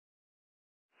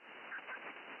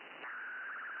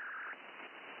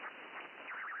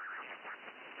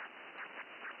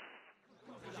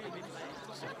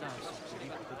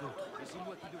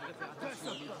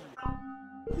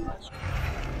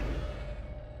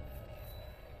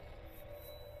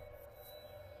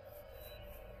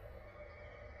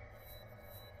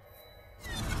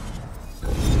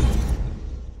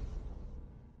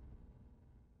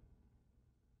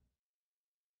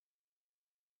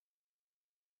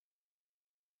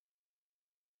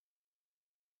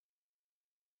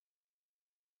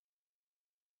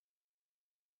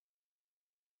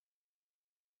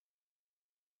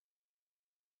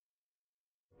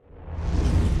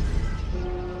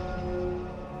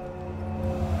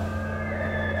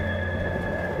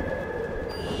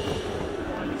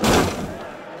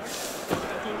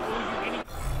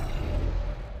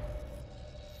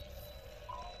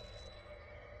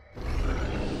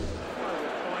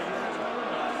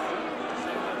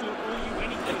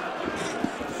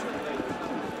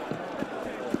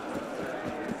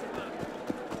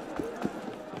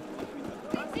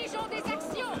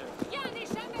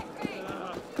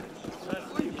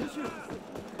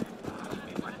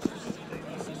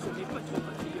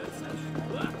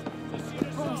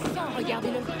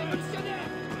Regardez-le.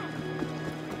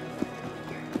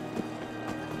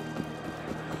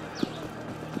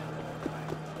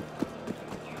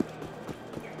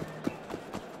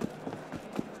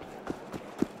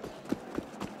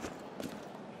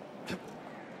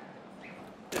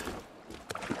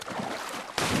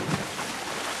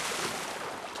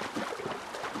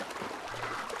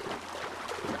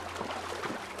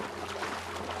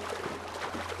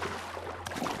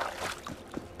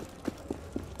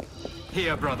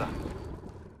 Here, brother.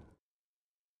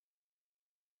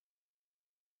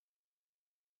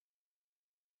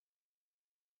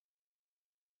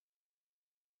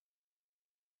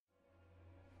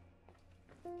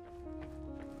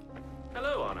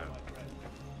 Hello, Arno.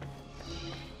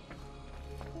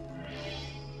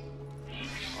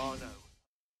 Arno.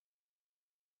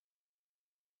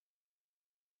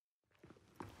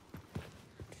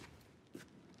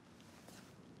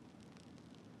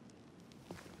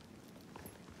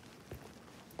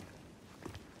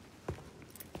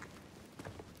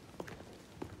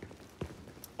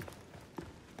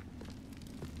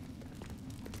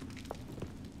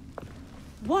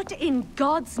 What in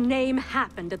God's name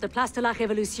happened at the Place de la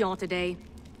Révolution today?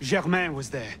 Germain was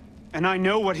there, and I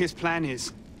know what his plan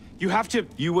is. You have to...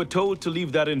 You were told to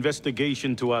leave that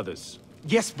investigation to others.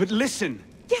 Yes, but listen!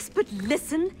 Yes, but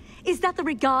listen! Is that the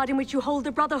regard in which you hold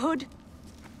the Brotherhood?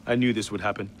 I knew this would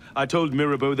happen. I told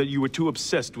Mirabeau that you were too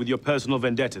obsessed with your personal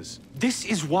vendettas. This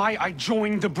is why I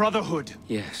joined the Brotherhood!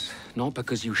 Yes, not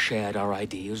because you shared our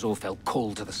ideas or felt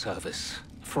called to the service.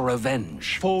 For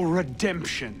revenge. For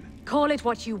redemption. Call it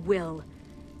what you will.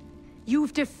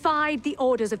 You've defied the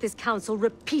orders of this council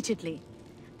repeatedly,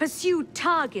 pursued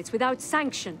targets without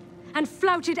sanction, and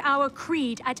flouted our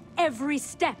creed at every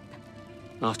step.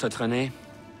 Master XTREME?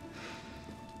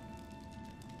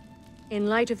 In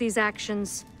light of these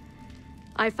actions,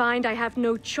 I find I have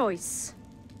no choice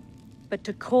but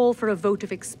to call for a vote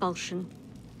of expulsion.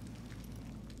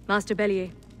 Master Bellier.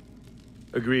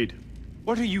 Agreed.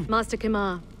 What are you... Master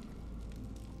Kimar.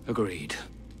 Agreed.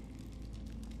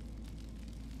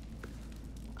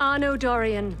 Arno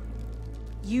Dorian,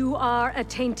 you are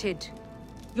attainted.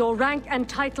 Your rank and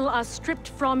title are stripped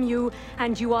from you,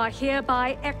 and you are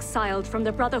hereby exiled from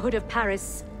the Brotherhood of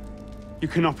Paris. You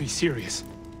cannot be serious.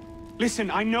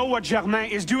 Listen, I know what Germain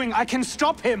is doing. I can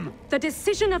stop him! The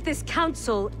decision of this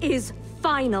council is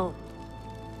final.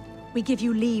 We give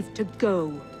you leave to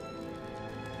go.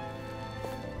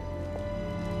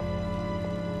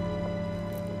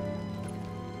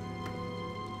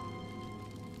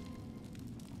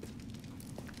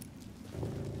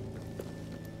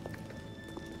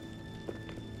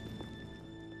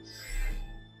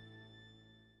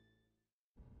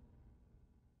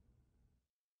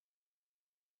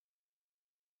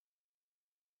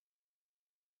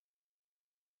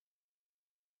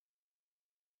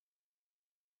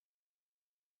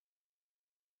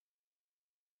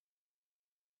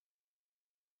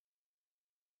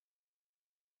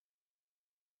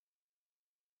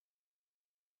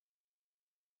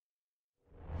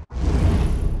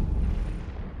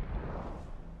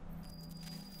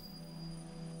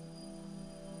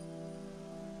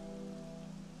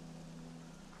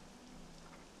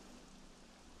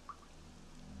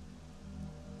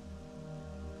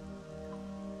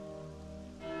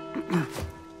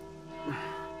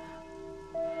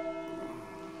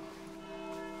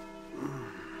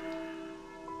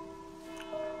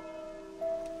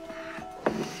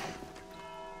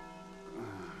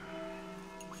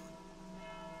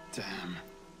 Damn.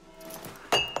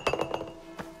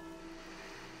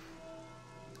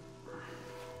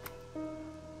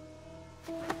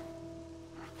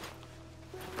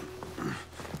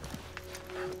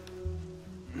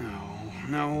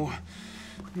 No.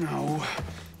 No.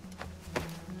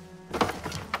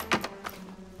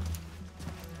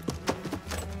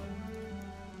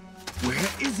 Where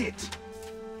is it?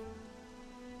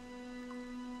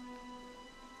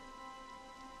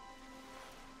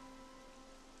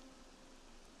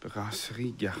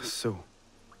 Brasserie Garceau.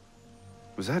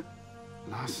 Was that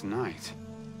last night?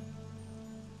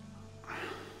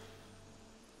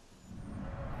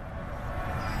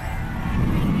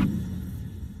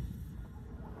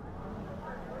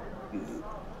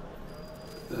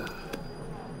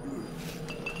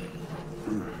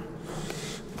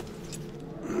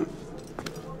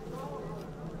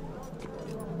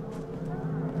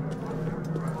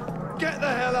 Get the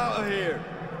hell out of here!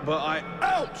 But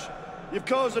Ouch! You've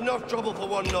caused enough trouble for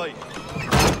one night.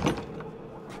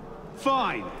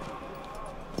 Fine.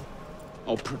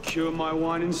 I'll procure my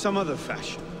wine in some other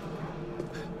fashion.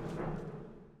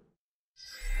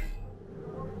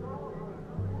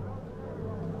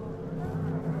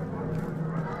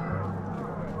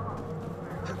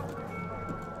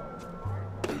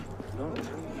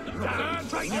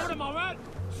 Hold him, all right?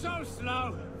 So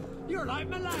slow. You're like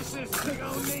molasses. Big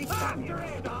old knee. Cut your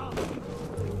head off.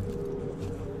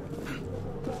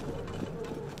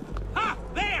 Ha!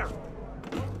 There!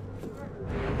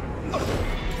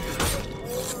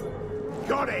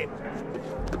 Got it!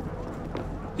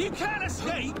 You can't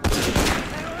escape!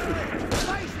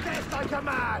 Face death like a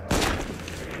man!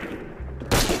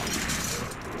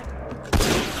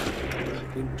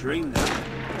 Didn't dream that.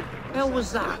 Hell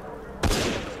was that?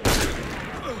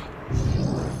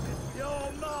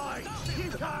 You're mine! You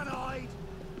can't hide!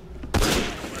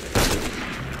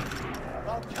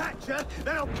 I'll catch you,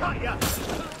 then I'll cut you!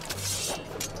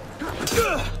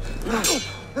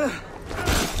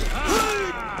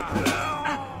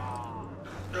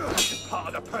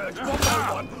 Part of the purge,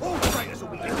 101. All traitors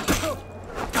will be in.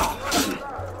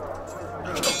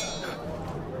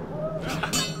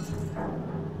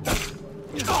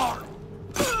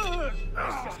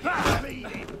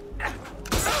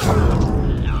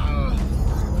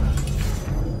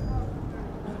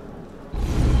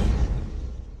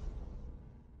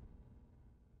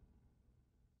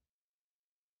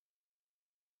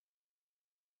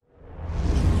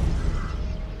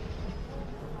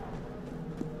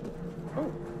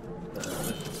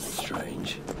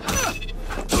 Strange.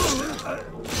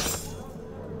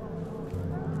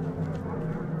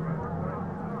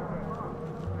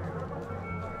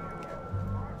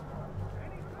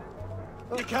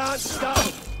 You can't stop!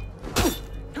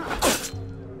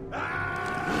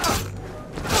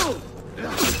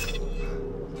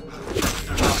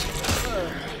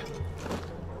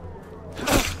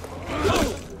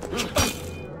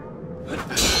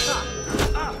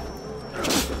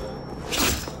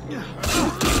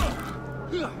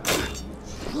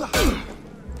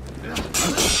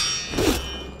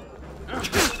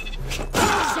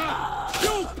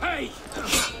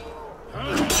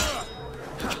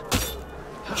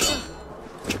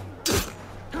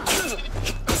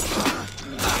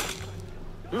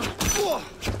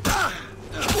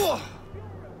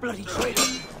 Bloody traitor!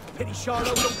 Pity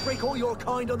Charlotte will break all your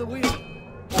kind on the wheel.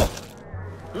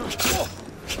 Stop!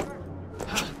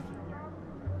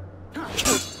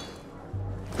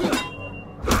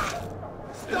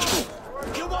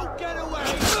 You won't get away!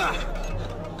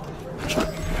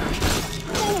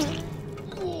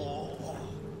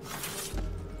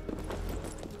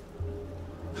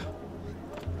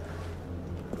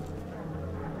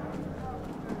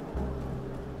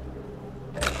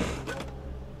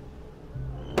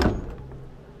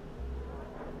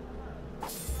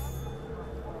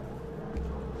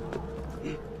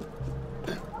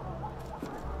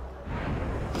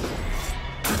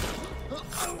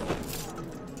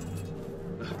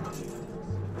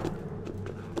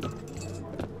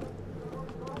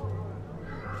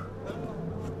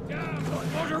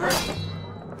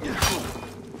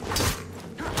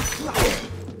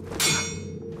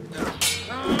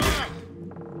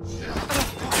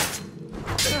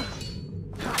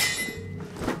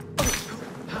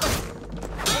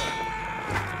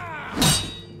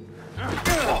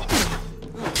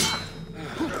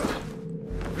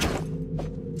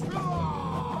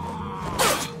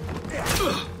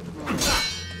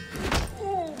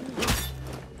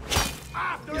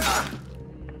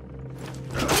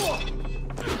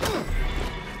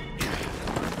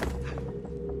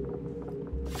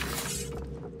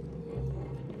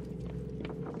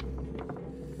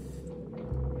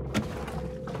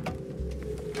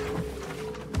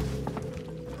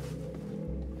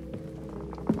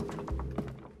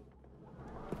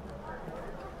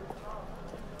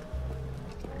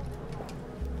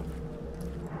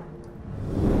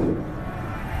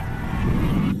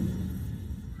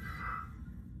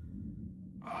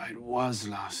 was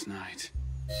last night.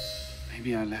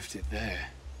 Maybe I left it there.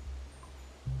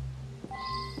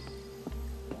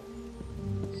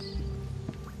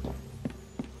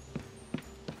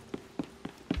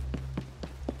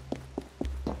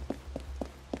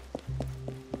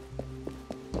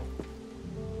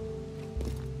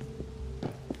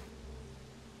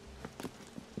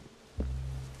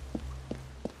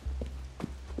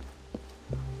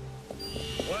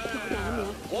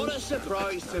 What a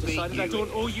surprise to meet you. I don't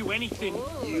owe you anything.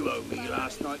 You owe me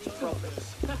last night's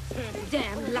profits.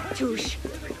 Damn Latouche.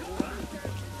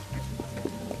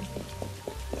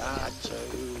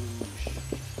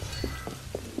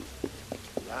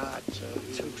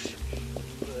 Latouche.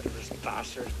 Murderous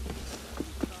bastard.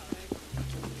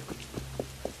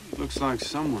 Looks like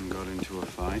someone got into a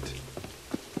fight.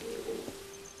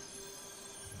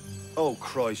 Oh,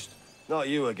 Christ. Not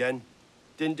you again.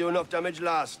 Didn't do enough damage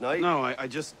last night. No, I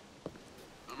just...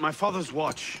 My father's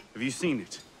watch. Have you seen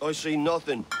it? I see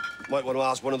nothing. Might want to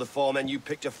ask one of the four men you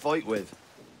picked a fight with.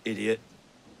 Idiot.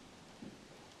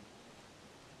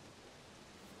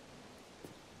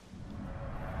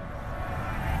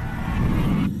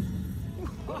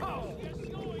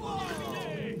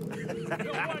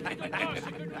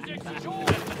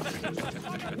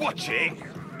 Watch it!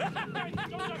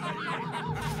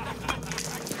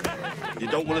 You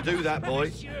don't want to do that,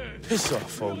 boy. Piss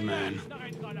off, old man.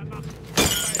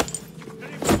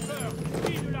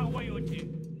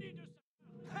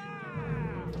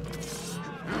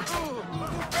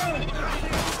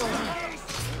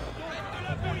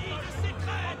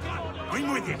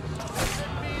 I'm with you.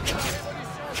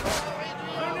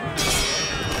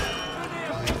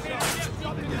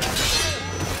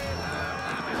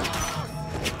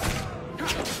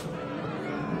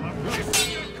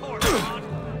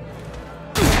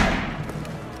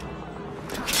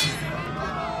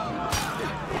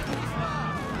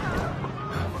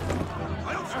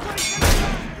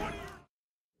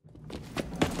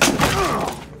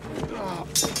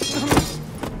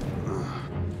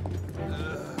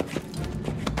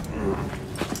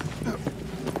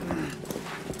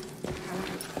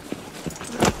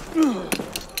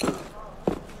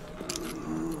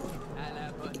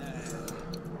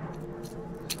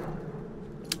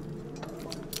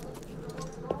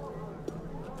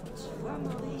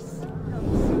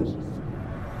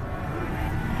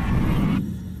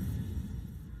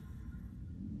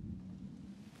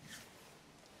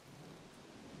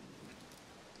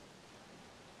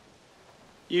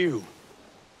 You.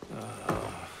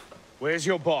 Where's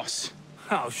your boss?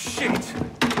 Oh, shit!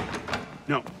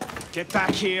 No. Get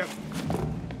back here.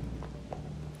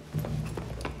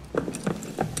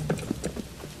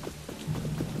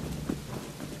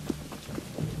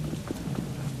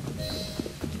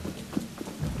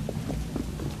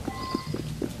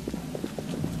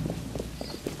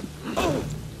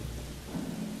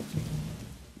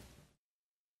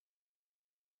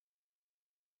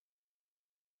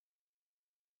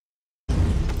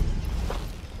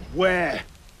 Where?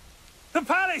 The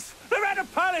palace! They're at the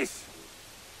palace!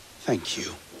 Thank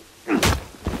you.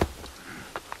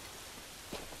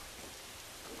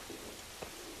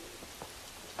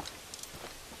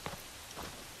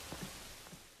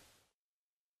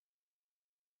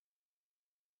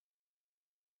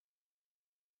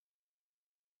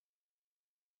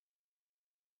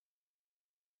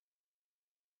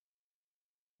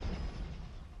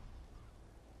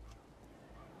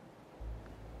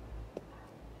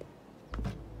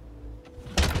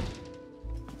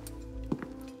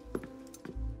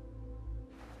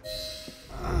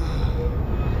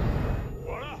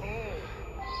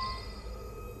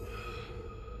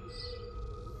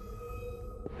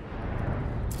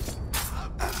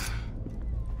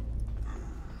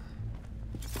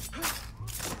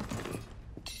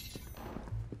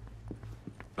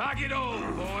 Bag it all,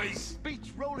 boys! Beats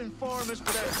rolling farmers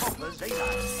to their coppers, ain't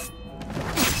it?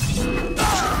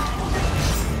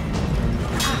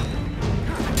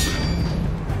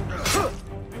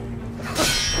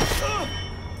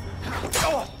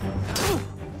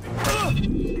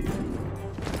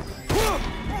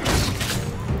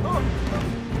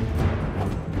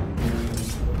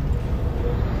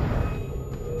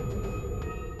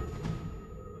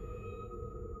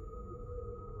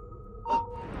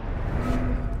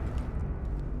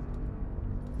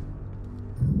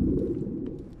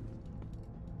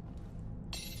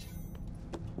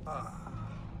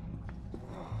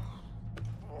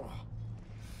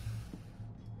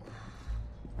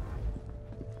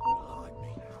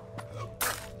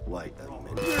 Wait a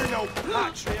minute. You're no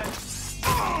patriot!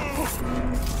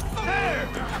 There!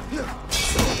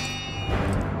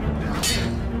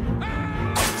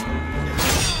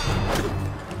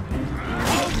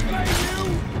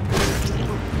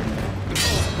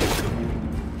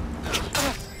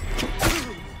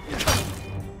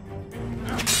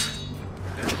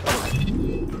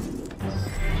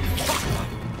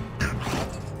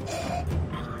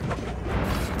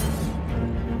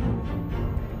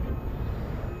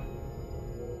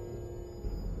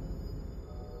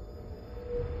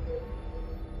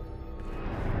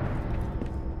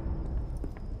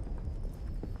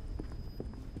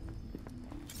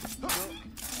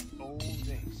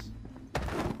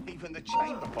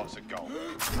 pots of gold.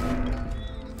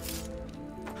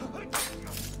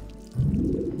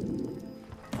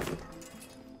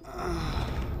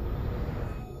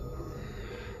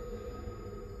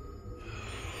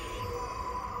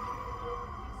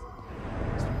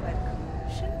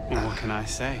 Well, what can I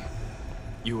say?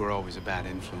 You were always a bad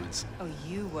influence. Oh,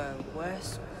 you were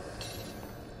worse.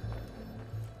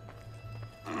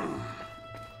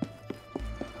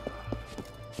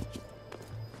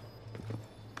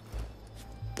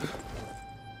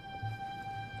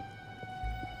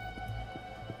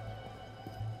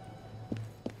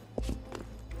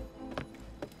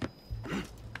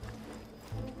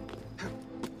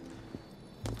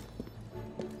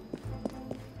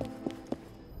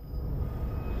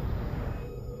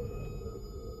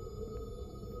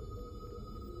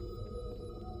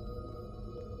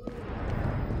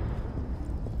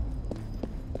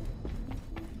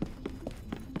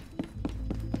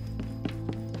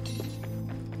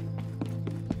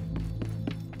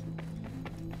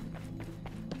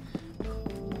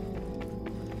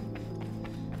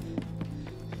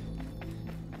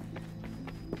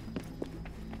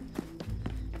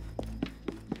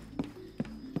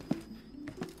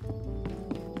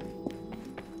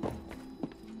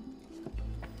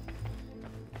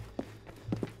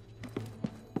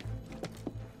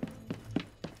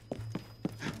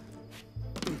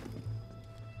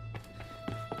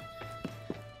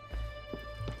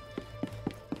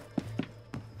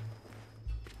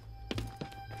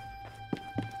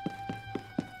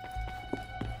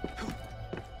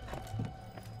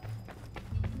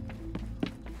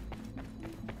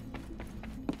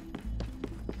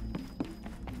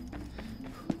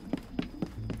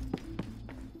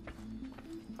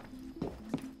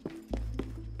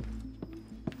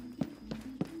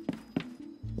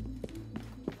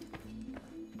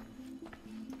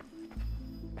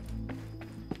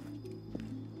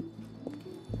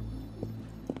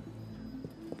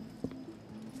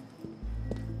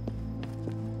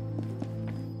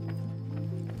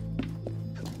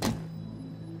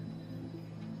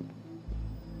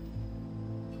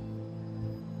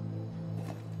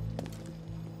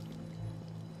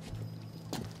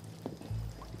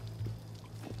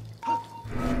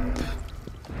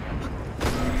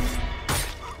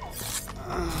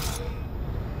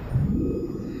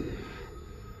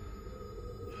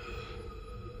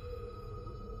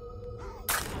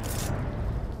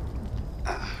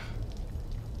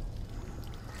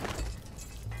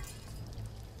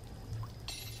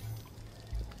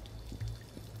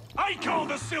 I call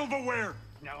the silverware!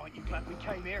 Now aren't you glad we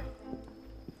came here?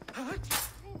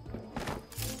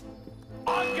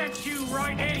 I'll get you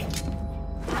right in!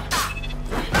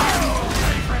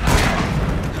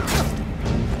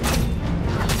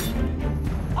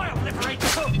 I'll liberate you!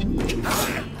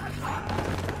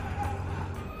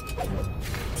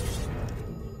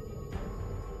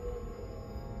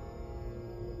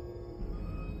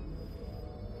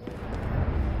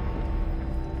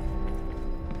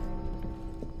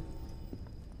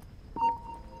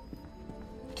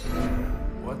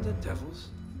 What the devils?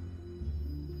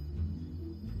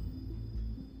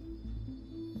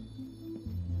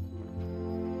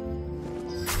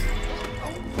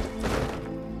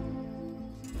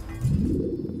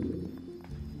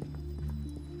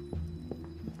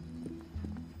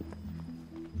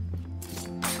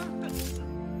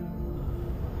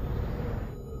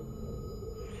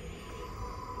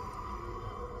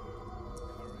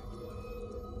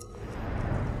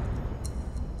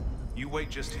 You wait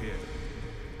just here.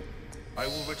 I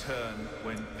will return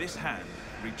when this hand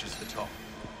reaches the top.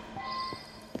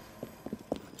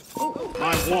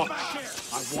 My watch!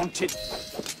 I want it!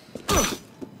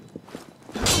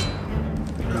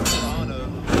 Arno.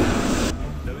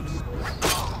 No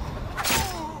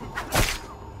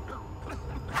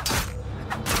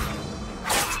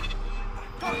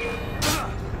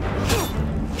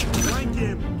Flank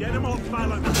him! Get him off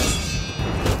balance!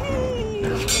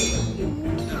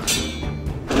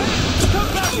 Come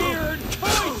back here and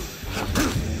fight!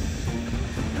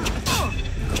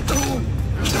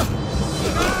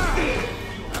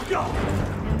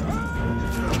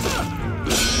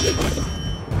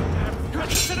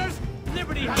 Sinners,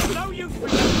 liberty has no use for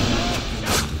you!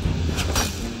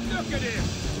 Look at him!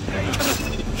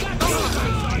 That's your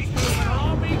face!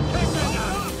 I'll be picking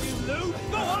up, you loot!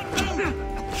 Go on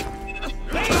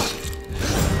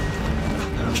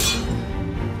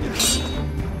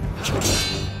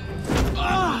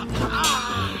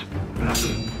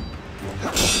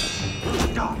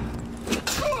now!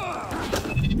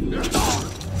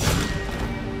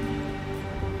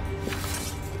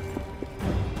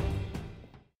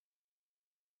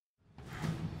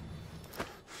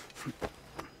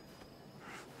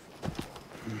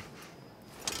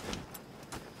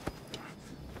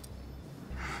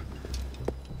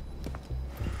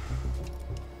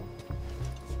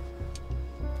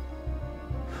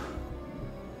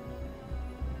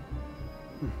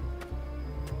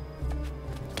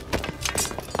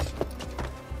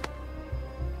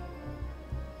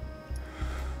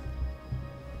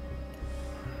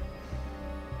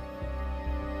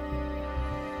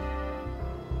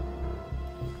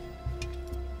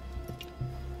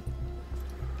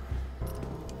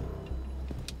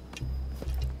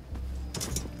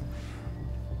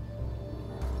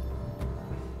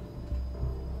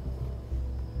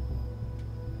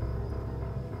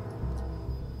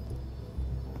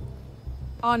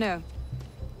 Arno.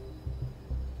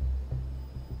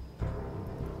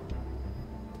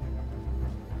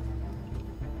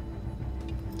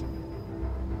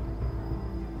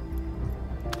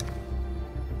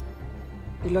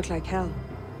 You look like hell.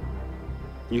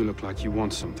 You look like you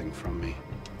want something from me.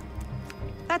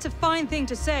 That's a fine thing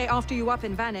to say after you up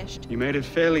and vanished. You made it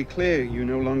fairly clear you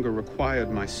no longer required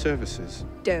my services.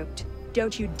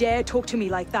 Don't you dare talk to me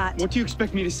like that. What do you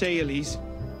expect me to say, Elise?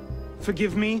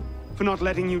 Forgive me for not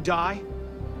letting you die?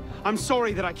 I'm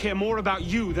sorry that I care more about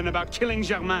you than about killing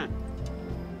Germain.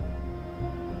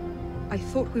 I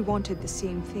thought we wanted the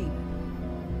same thing.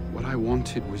 What I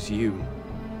wanted was you.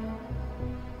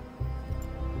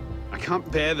 I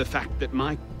can't bear the fact that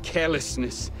my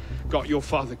carelessness got your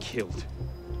father killed.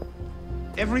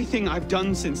 Everything I've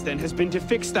done since then has been to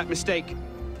fix that mistake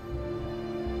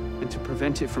and to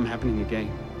prevent it from happening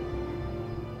again.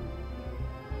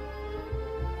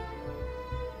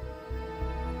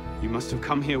 You must have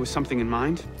come here with something in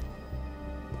mind.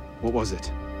 What was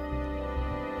it?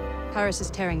 Paris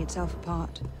is tearing itself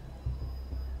apart.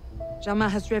 Germain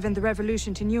has driven the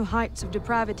revolution to new heights of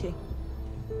depravity.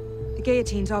 The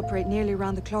guillotines operate nearly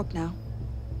around the clock now.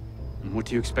 And what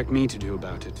do you expect me to do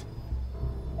about it?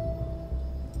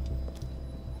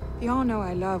 The Arno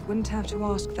I love wouldn't have to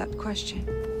ask that question.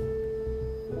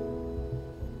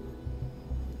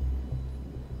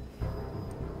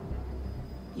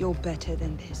 You're better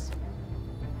than this.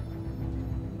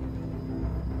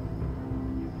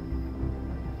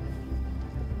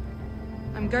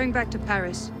 I'm going back to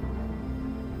Paris.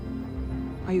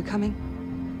 Are you coming?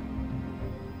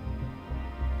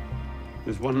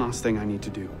 There's one last thing I need to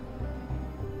do.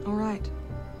 All right.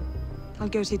 I'll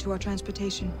go see to our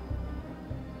transportation.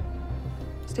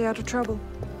 Stay out of trouble.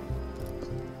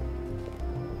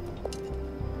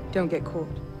 Don't get caught.